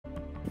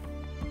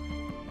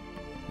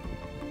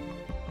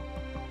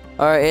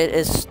Alright, it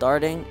is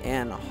starting,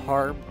 and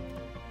Harp,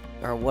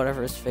 or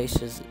whatever his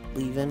face is,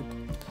 leaving.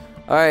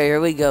 Alright,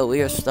 here we go.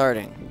 We are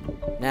starting.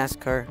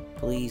 NASCAR,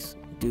 please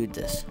do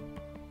this.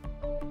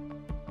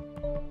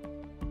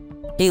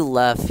 He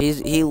left.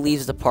 He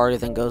leaves the party,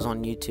 then goes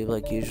on YouTube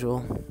like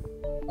usual.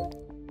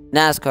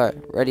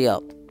 NASCAR, ready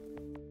up.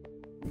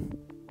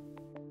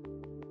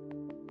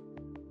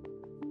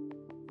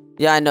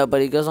 Yeah, I know,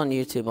 but he goes on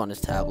YouTube on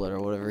his tablet or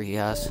whatever he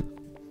has.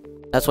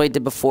 That's what he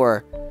did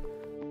before.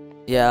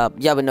 Yeah,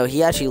 but no,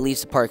 he actually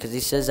leaves the park because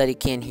he says that he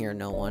can't hear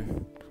no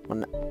one.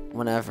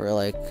 Whenever,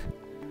 like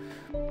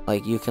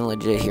you can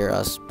legit hear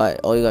us,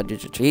 but all you gotta do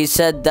is he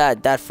said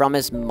that from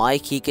his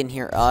mic he can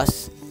hear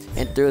us,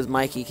 and through his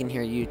mic he can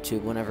hear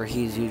YouTube whenever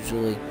he's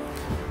usually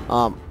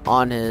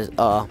on his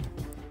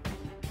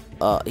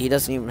he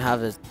doesn't even have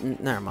his.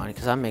 Never mind,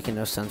 because I'm making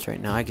no sense right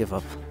now. I give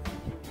up.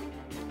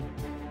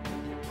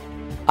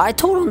 I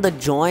told him to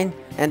join,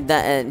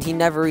 and he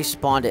never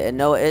responded. And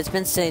no, it's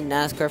been saying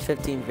NASCAR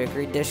 15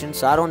 Victory Edition,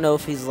 so I don't know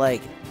if he's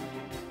like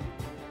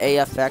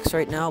AFX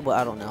right now, but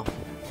I don't know.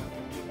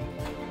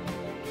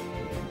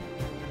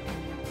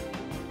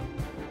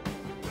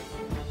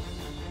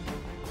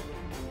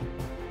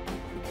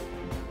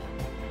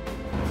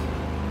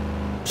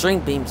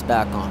 String beam's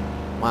back on.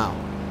 Wow.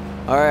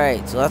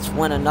 Alright, so let's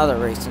win another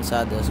race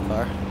inside this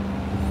car.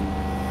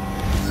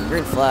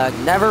 Green flag.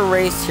 Never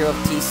raced here with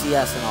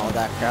TCS and all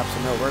that crap, so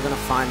no, we're gonna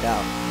find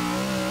out.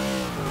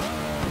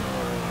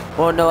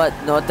 Well,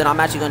 no, then I'm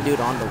actually gonna do it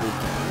on the weekend.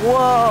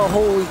 Whoa,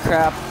 holy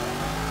crap.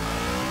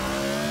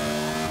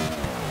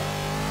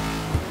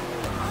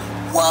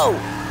 Whoa!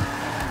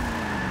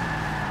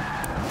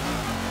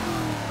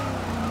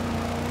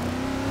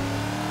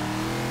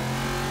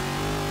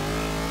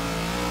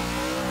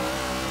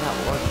 That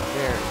wasn't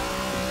fair.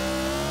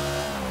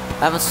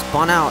 I haven't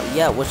spun out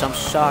yet, which I'm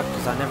shocked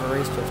because I never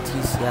raced with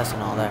TCS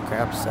and all that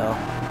crap, so.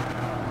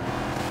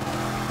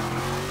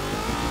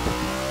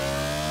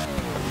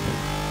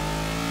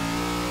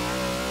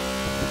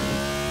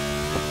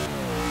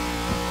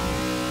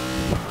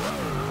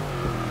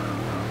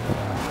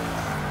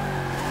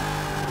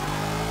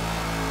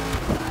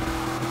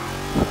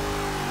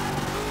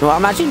 No,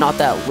 I'm actually not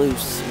that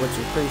loose, which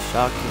is pretty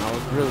shocking. I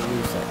was really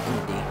loose at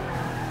Indy.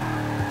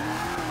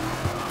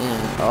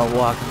 And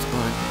Watkins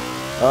going.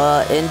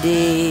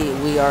 Indy,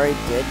 we already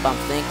did, but I'm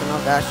thinking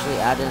of actually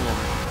adding them.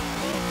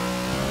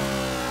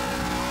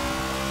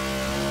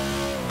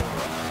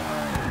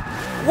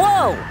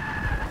 Whoa!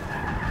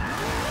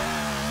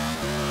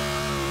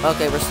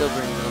 Okay, we're still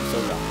green because I'm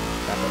still young.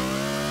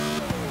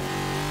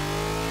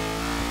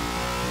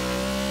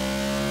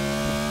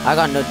 I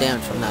got no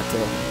damage from that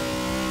too.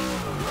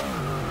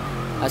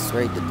 I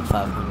swear he did the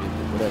 500,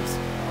 but whatever.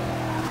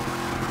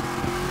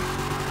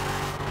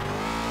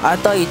 I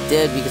thought you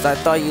did because I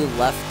thought you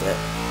left it.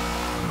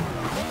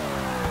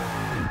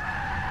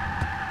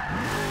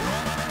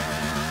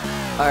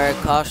 Alright,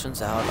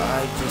 caution's out.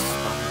 I just...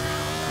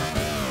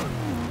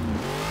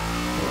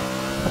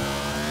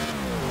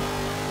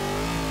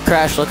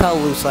 Crash, look how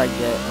loose I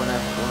get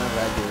whenever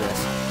I do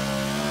this.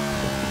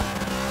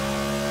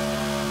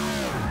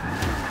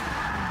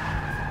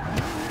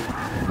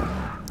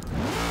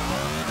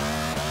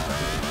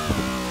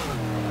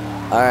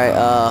 Alright,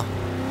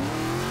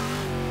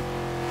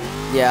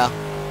 yeah.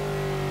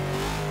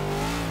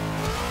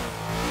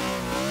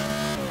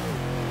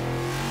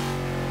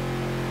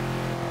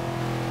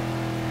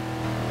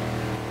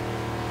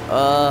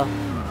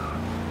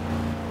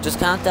 Just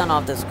count down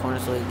off this corner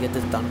so we can get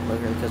this done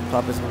quicker, because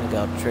Papa's gonna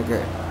go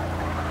trigger.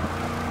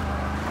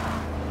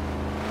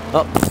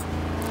 Oh.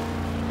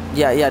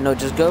 Yeah, no,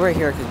 just go right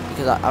here,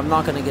 because I'm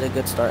not gonna get a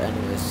good start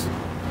anyways.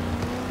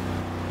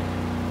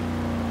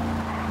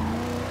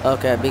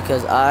 Okay,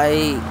 because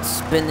I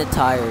spin the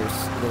tires,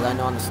 because I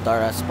know on the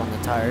start I spun the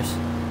tires.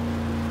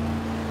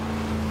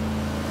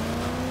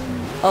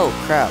 Oh,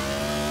 crap.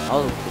 I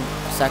was in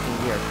second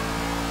gear.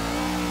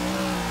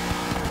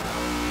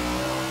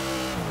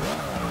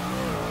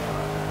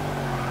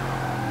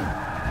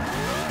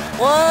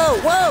 Whoa,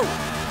 whoa!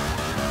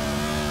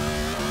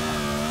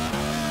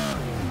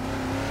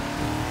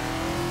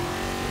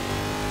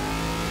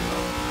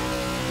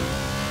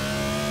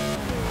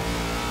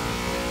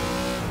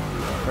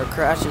 For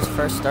Crash's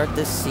first start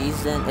this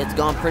season, it's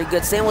gone pretty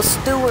good. Same with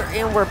Stewart,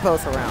 and we're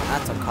both around.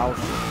 That's a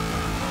caution.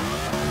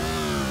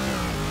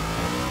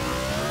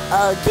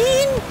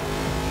 Again?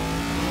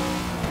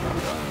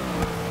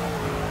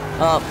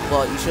 Oh,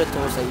 well, you should have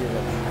told us that you were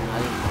living. I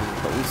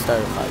didn't, but we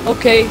started fighting.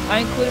 Okay, I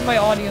included my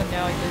audio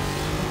now. I just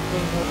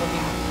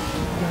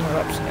more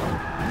ups now.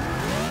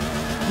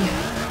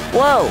 Yeah.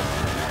 Whoa!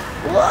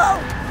 Whoa!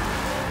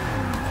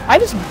 I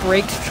just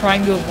braked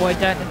trying to avoid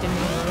that and it didn't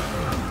even work.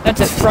 That's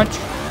a front.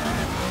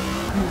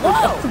 Whoa!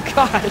 Oh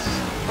gosh.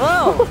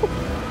 Whoa!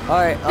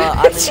 Alright,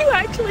 Did you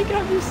actually get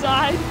on your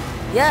side?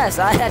 Yes,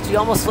 I actually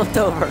almost flipped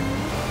over.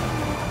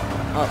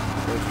 Oh.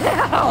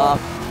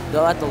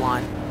 Go at the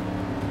line.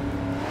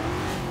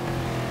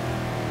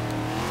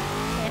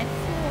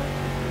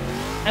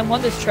 I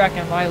won this track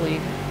in my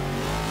league.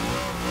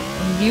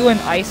 And you and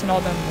Ice and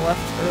all them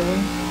left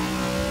early.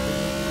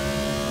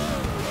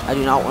 I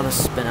do not want to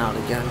spin out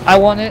again. I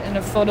wanted in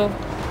a photo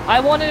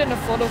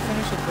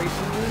finish of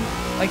Racing.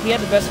 Like he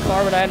had the best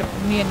car, but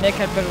me and Nick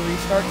had better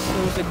restarts, so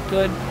it was a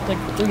good like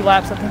 3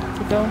 laps I think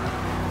to go.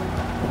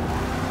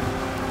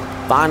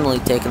 Finally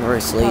taking the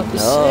race lead.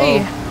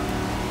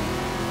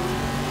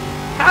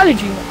 How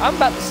did you? I'm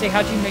about to say,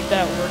 how'd you make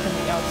that work on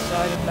the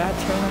outside of that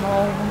turn and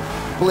all of them?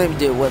 Believe me,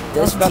 dude, with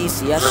this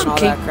TCS and all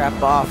that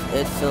crap off,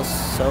 it feels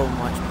so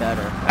much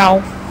better.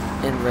 Ow.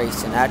 In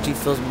racing, it actually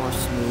feels more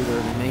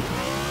smoother to me.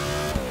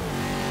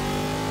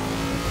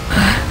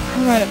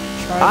 I'm gonna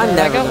try that. I'm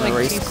never I got gonna like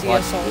race TCS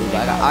clutch, dude.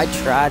 all I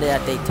tried it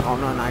at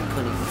Daytona and I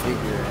couldn't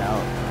figure it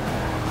out.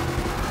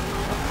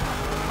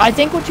 I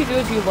think what you do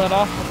is you let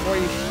off before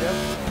you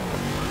shift.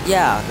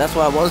 Yeah, that's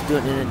what I was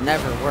doing and it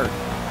never worked.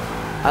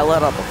 I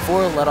let off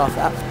before, let off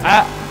after.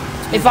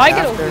 If I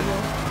get a wheel,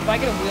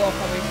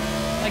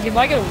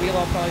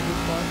 I'll probably do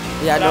clutch.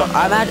 Yeah, no,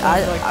 I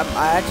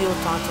actually was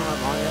talking to my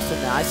mom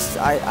yesterday.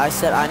 I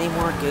said I need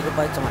more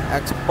gigabytes on my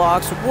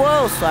Xbox.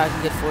 Whoa, so I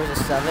can get Forza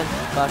 7.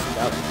 Gosh,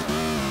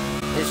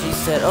 and she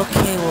said,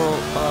 okay, well,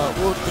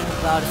 we'll think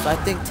about it. So I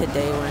think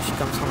today when she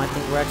comes home, I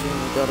think we're actually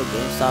gonna go to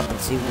GameStop and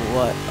see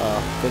what,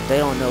 because they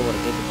don't know what a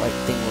gigabyte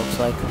thing looks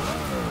like.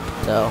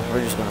 So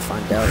we're just gonna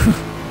find out.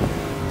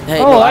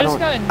 Hey, oh, no, I just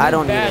got a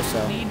new badge.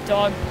 So. Lead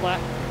dog plat.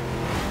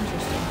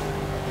 Interesting.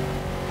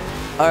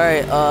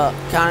 Alright,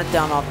 count it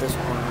down off this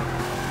corner.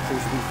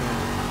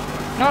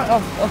 Not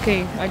off.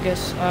 Okay, I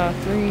guess. 3,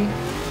 2,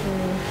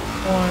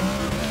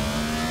 1.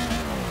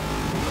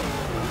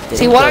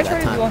 See, what I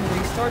try to do on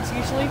restarts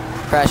usually.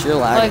 Crash your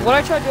lag. Like what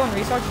I try to do on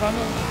restarts if I'm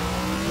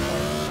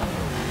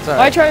what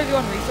I try to do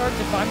on restarts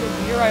if I'm the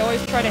leader, I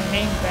always try to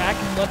hang back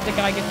and let the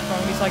guy get in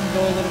front of me so I can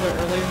go a little bit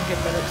earlier and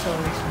get better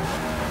acceleration.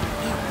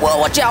 Whoa,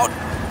 watch out!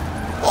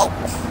 Whoa.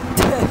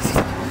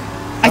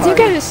 I think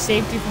I just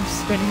saved you from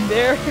spinning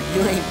there.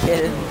 You ain't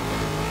kidding.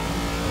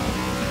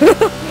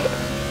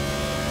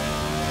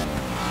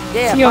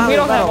 Yeah, you know, we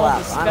don't have all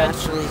lap. this I'm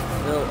actually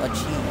feel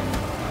achieved.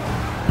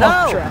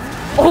 No! Draft.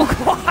 Oh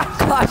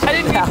gosh, I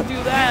didn't mean to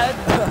do that.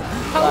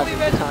 How only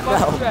meant to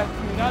bump trap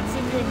you, not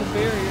send you in the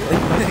barrier.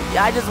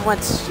 Yeah, I just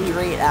went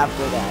straight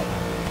after that.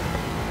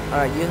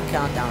 Alright, you can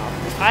count down off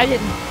this. I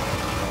didn't.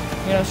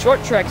 You know,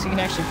 short tracks you can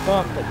actually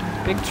bump, but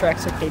big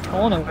tracks like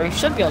Daytona where you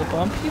should be able to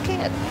bump, you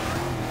can't.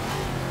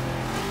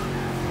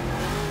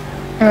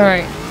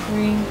 Alright, 3,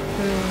 2, 1.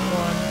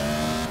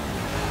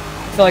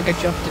 I feel like I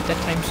jumped at that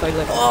time, so I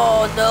let.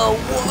 Oh no!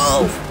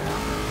 Whoa!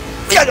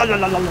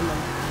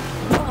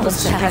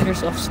 Let's give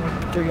yourself some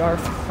 3R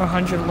for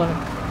 111.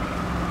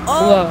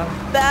 Oh,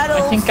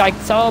 battles! I think I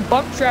saw a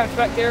bump traps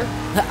back there.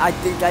 I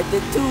think I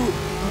did too.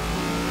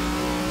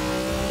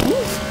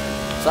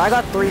 So I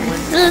got 3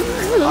 wins.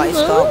 Ice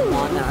got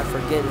 1, and I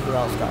forget who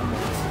else got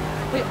wins.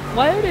 Wait,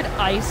 why did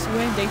Ice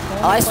win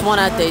Daytona? Ice won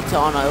at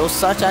Daytona. It was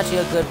such actually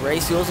a good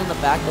race. He was in the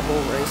back the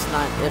whole race.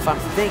 And if I'm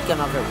thinking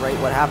of it right,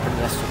 what happened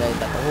yesterday,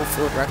 that the whole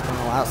field wrecked on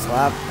the last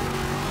lap.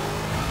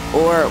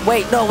 Or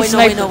wait, no.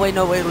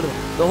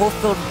 The whole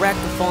field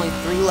wrecked with only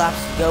 3 laps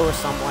to go or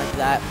something like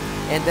that.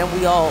 And then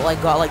we all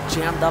like got like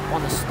jammed up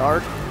on the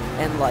start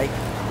and like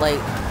hey.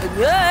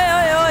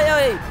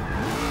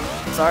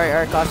 Sorry,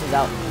 Eric caution's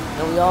out.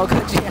 And we all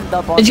got jammed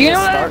up on the start. Did you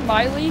know that in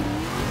my league?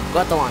 Go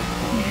at the line.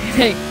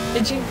 Hey,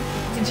 did you,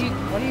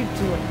 what are you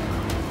doing?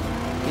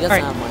 He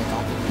doesn't have mine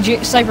on. Did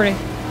you, Sniper it.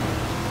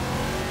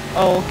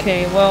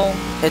 Okay, well.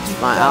 It's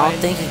fine. I don't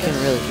think he can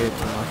really hear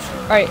too much.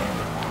 Alright.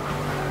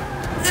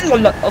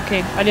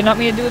 Okay, I did not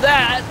mean to do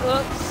that.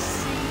 Let's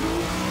see.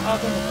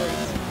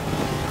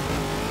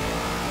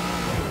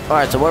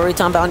 Alright, so what were we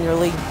talking about in your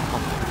league?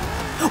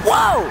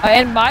 Whoa!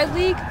 In my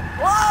league?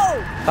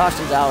 Whoa!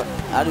 Caution's out.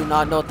 I do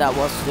not know what that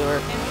was,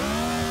 Stuart.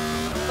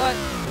 But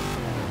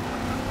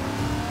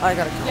I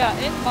gotta come. Yeah,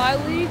 in my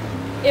league,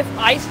 if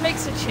Ice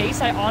makes a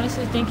chase, I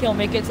honestly think he'll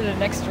make it to the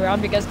next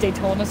round because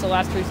Daytona's the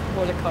last race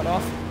before the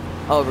cutoff.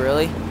 Oh,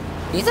 really?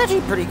 He's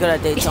actually pretty good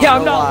at Daytona. Yeah,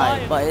 I'm not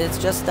lying. But it's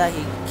just that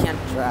he can't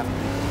draft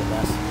the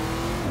best.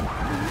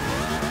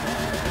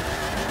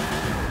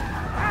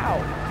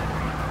 Wow.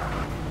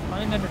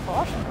 Running under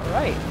caution,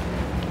 alright.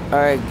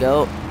 Alright,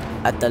 go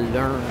at the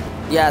learn.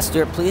 Yeah,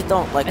 Stuart, please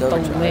don't like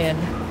overdrive. Land.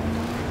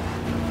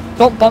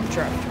 Don't bump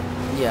draft.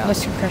 Yeah.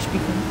 Unless you crash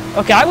beacon.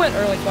 Okay, I went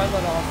early, so I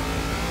let off.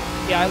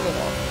 Yeah, I let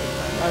off.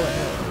 I went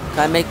early. Can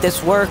I make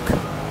this work?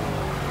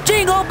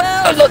 Jingle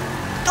bells!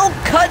 Don't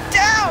cut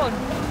down!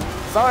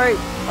 Sorry.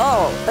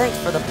 Oh, thanks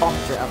for the bump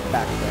draft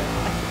back there.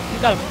 You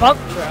got a bump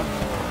draft.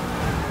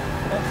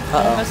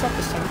 Don't mess up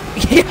this time.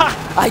 Yeah!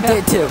 I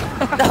did too.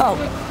 No!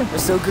 We're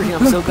so green,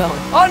 I'm so going.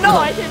 Oh no,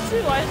 I did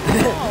too. I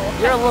did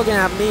too. You're looking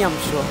at me, I'm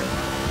sure.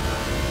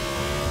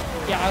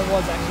 Yeah, I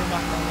was actually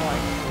not gonna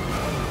lie.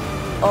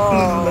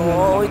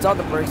 Oh, he's on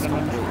the brakes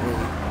completely.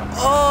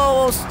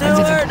 Oh,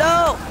 Stuart,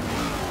 no!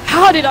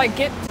 How did I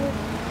get through?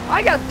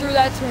 I got through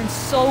that turn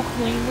so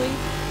cleanly.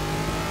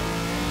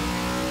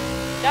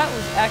 That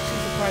was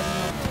actually surprising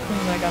how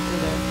clean I got through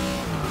there.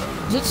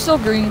 Is it still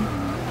green?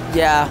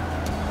 Yeah.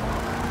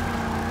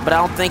 But I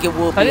don't think it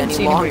will be any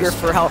longer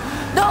for how.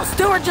 No,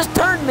 Stuart just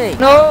turned me.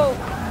 No.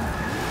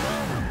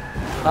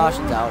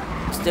 Caution's out.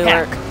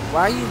 Stuart,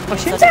 why are you being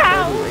such a dirty racer?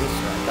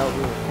 That was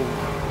really cool.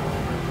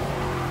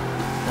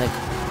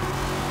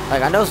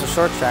 Like I know it's a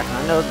short track, and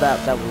I know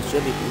that we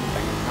should be being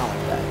banging, not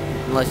like that,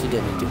 unless you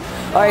didn't mean to.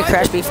 All right,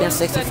 Crash Beef Fan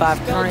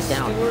 65, turn it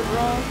down.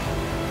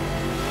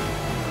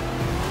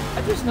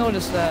 I just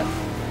noticed that.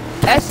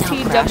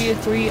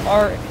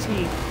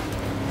 STW3RT.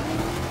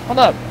 Hold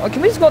up. Oh,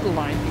 can we just go to the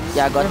line?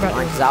 Yeah, go to the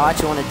line, because I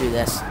actually want to do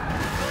this.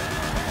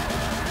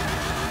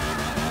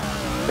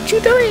 What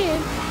you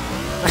doing?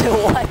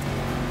 What?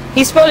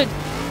 He spelled it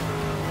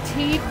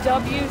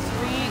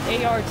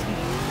TW3ART.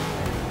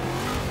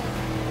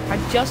 I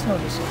just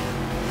noticed it.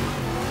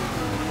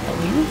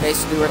 Hey,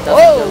 Stuart doesn't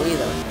go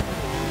either.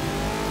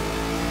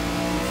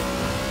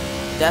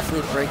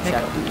 Definitely brake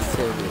check these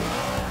too, dude.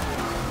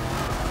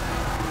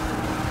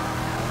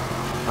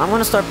 I'm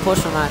gonna start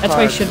pushing that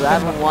car because I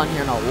haven't won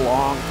here in a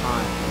long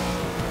time.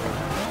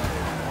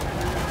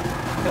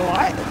 No,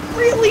 I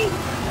really?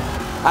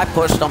 I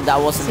pushed him.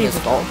 That wasn't his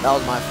fault. That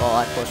was my fault.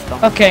 I pushed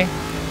him. Okay.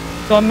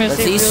 So I'm gonna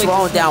say he's really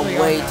slowing down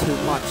way too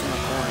much in the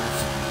corners.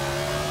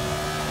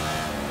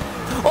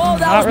 Oh,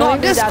 that was not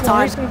me that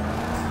time.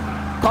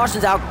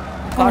 Caution's out.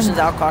 Caution's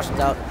out. Caution's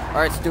out.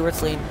 All right,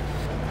 Stuart's lean.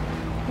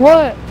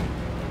 What?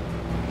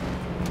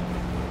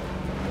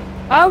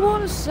 I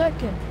want a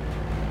second.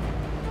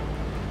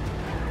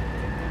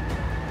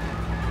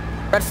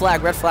 Red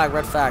flag, red flag,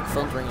 red flag.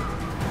 Phone's ringing.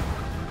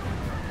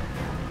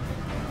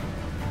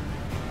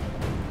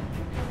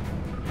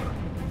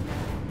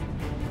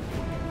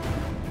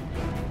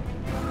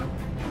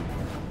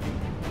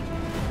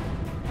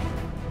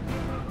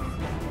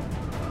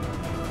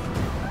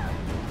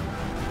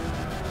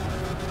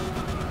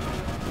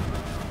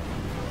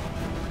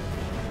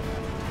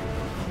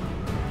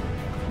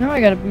 Now I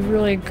gotta be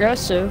really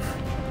aggressive.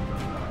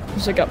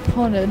 Because I got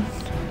punted.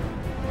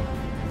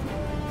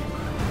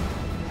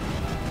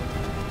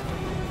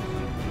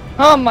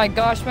 Oh my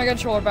gosh, my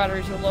controller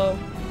batteries are low.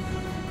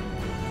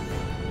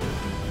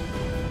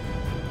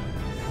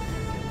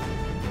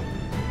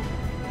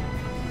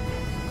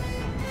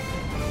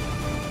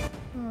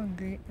 Oh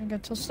great, I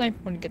got to sniper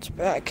when he gets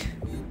back.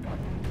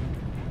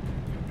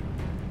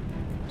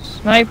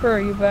 Sniper,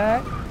 are you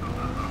back?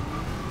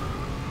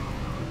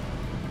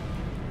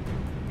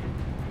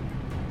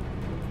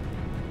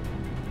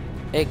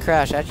 Hey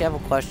Crash, I actually have a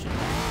question.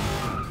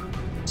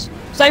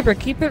 Sniper,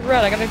 keep it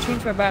red, I gotta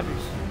change my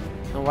batteries.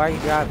 And why are you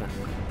driving?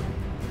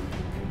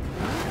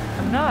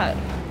 I'm not.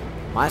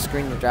 My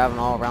screen, you're driving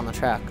all around the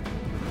track.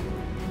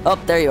 Oh,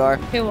 there you are.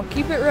 Okay, well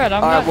keep it red,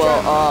 I'm not.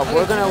 Alright, well,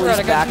 we're gonna at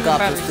least back up.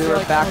 Let's do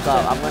it back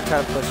up. I'm gonna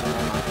try to push him.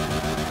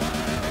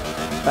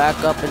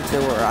 Back up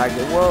until where I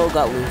get. Whoa,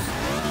 got loose.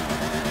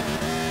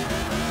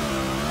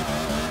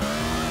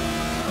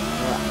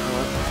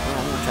 I'm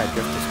gonna try to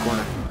drift this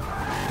corner.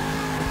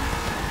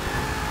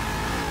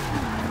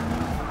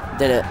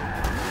 Did it.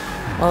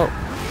 Oh.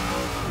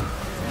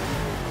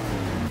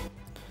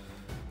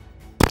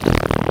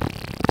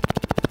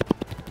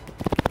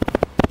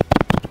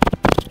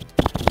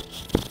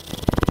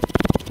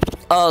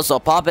 Oh, so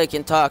Papa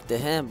can talk to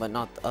him, but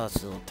not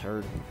us, little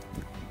turd.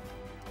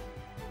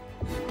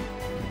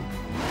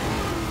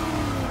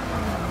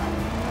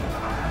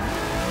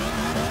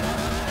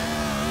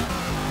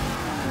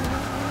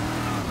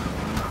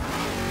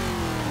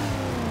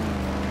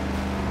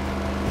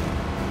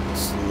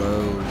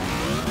 Slow.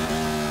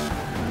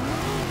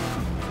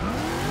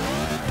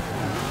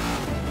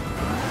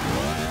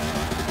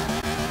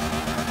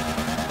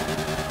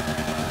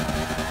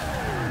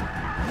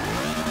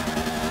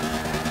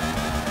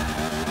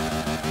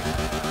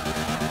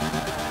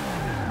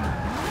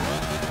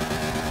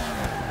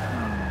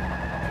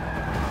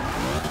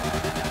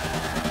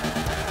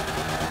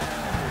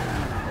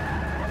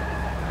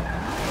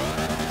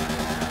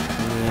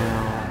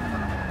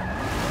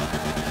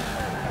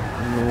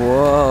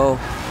 Whoa.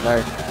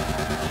 Sorry.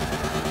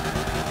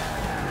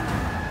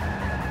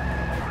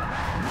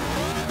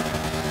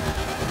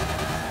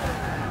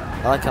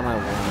 I like how my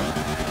one.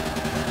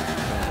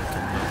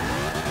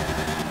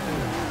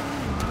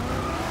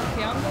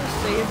 Okay, I'm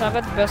gonna say is I've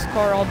had the best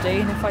car all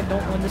day, and if I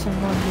don't win this, I'm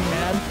gonna be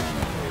mad.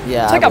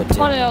 Yeah, it's like I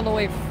punted out of the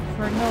way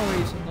for no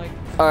reason. Like.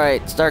 All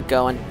right, start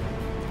going.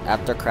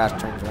 After Crash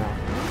turns around.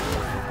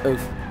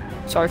 Oof.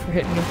 Sorry for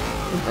hitting you.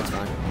 That's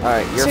fine. All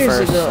right, you're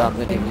Seriously, first. So I'm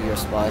gonna give you your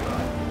spot.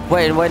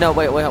 Wait, hold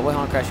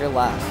on, Crash. You're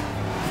last.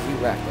 You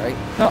wrecked, right?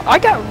 No, I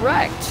got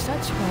wrecked.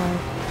 That's why.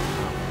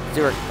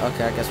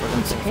 Okay, I guess we're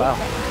doing single file.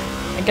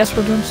 I guess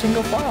we're doing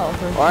single file.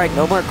 All right,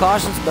 no more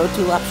cautions, no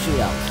 2-lap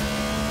shootouts.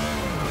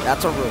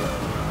 That's a rule.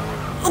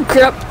 Oh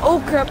crap!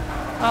 Oh crap!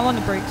 I'm on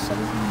the brakes. I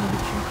didn't mean to hit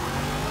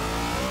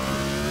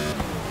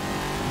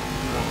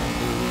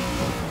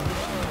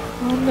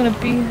you. I'm gonna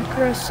be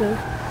aggressive.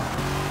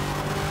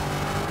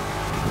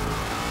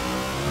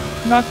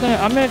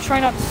 I'm gonna try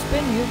not to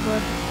spin you,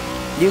 but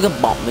you can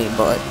bump me,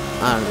 but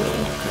I don't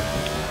really want to.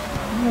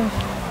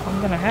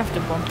 I'm gonna have to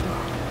bump you.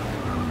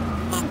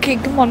 Okay,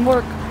 come on,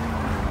 work.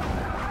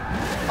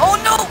 Oh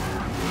no!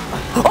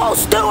 Oh,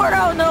 Stewart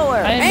out of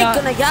nowhere. I did Ain't not-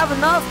 gonna have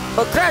enough,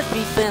 but Crash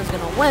Beef Fan's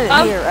gonna win it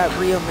here at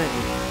Rio Mini.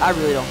 I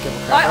really don't give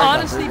a crap. I got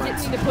honestly 3 didn't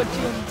wins. mean to put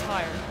you in the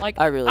tire. Like,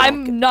 I really don't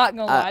I'm not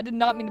gonna lie. I did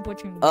not mean to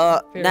put you in the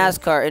tire.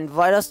 NASCAR,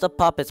 invite us to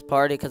Puppets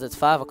Party because it's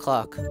 5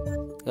 o'clock.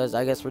 Because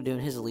I guess we're doing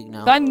his league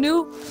now. If I'm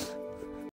new,